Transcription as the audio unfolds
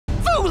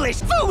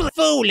Foolish!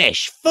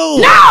 Foolish!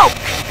 No!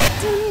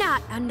 Do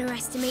not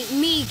underestimate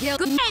me,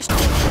 Gilgamesh!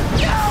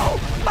 No!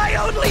 My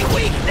only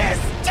weakness!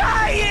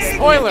 Dying!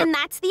 Spoiler! And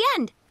that's the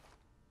end.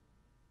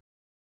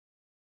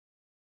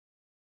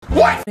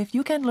 What? If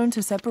you can learn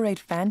to separate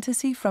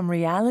fantasy from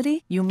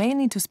reality, you may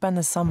need to spend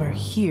the summer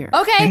here.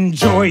 Okay!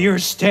 Enjoy your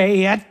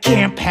stay at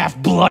Camp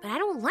Half-Blood. But I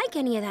don't like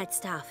any of that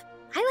stuff.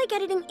 I like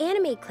editing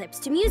anime clips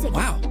to music.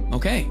 Wow,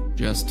 okay.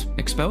 Just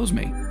expose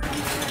me.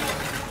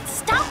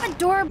 Stop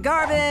adorable.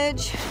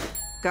 Garbage.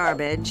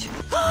 Garbage.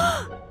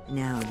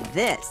 Now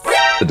this.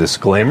 A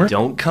disclaimer?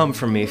 Don't come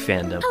for me,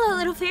 fandom. Hello,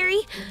 little fairy.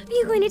 Are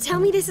you going to tell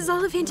me this is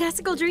all a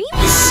fantastical dream?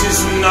 This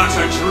is not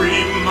a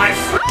dream, my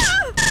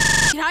friend.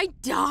 Did I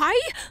die?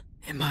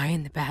 Am I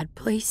in the bad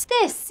place?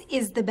 This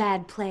is the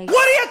bad place.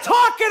 What are you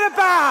talking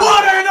about?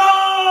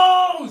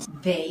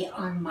 Butternose! They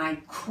are my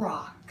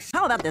Crocs.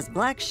 How about this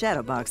black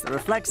shadow box that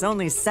reflects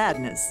only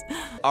sadness?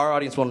 Our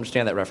audience won't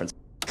understand that reference.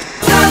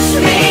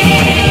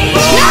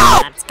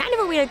 That's kind of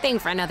a weird thing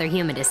for another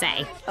human to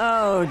say.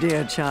 Oh,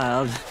 dear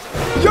child.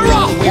 You're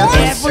a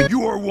horse!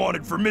 You are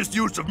wanted for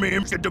misuse of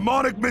memes and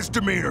demonic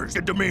misdemeanors.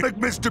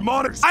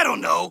 I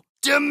don't know.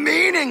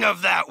 Demeaning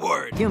of that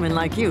word. Human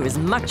like you is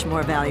much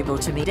more valuable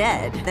to me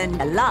dead than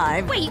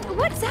alive. Wait,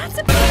 what's that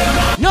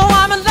supposed to No,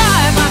 I'm alive,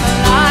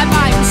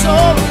 I am so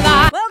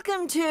alive.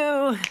 Welcome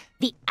to...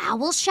 The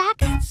Owl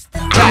Shack?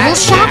 Owl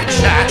Shack?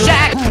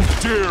 Who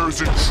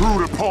dares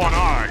intrude upon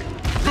I,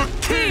 the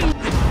king?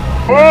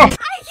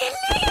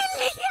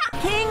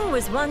 King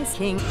was once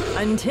king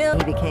until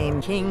he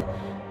became king.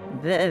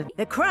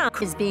 The crown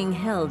is being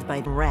held by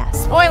rats.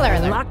 Spoiler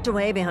alert. Locked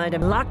away behind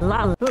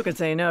a Who could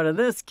say no to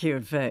this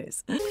cute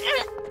face?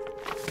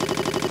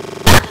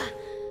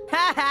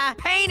 Haha,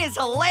 pain is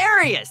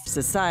hilarious!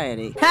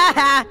 Society.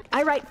 Haha!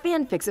 I write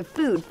fanfics of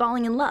food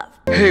falling in love.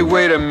 Hey,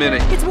 wait a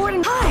minute. It's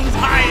Warden Hyde.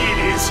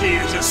 Hyde is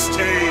here to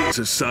stay.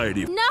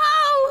 Society. No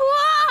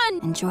one!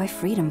 Enjoy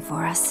freedom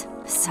for us.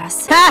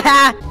 Sus.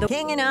 Haha! The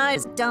king and I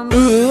is dumb.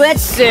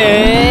 Let's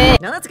see!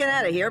 Now let's get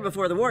out of here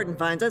before the warden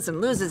finds us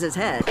and loses his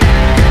head.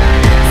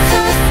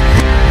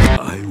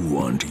 I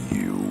want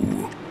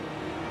you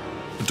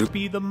to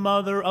be the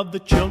mother of the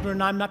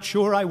children I'm not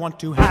sure I want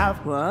to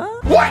have.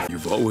 What?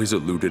 You've always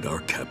eluded our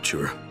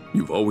capture.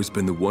 You've always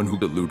been the one who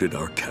eluded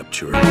our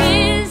capture.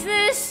 Is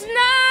this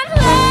not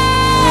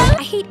love?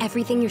 I hate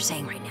everything you're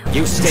saying right now.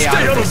 You stay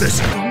out of this.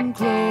 Come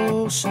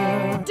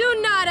closer. Do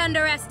not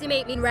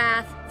underestimate me,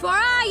 Wrath, for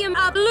I am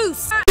a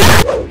loose.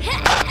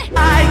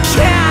 I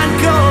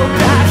can't go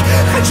back!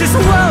 I just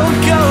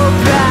won't go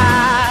back!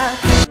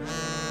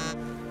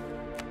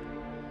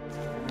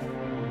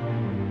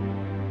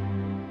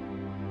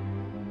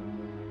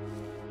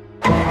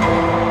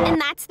 And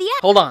that's the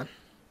end. Hold on.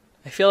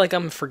 I feel like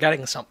I'm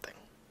forgetting something.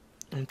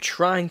 I'm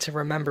trying to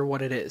remember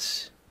what it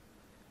is.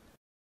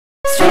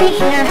 Straight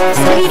hair,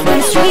 straight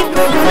hair, straight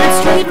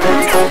hair, straight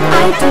hair.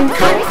 I don't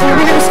cut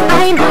corners.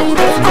 I mind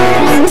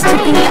arms to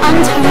be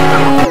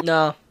untied.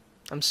 No,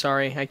 I'm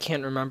sorry. I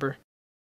can't remember.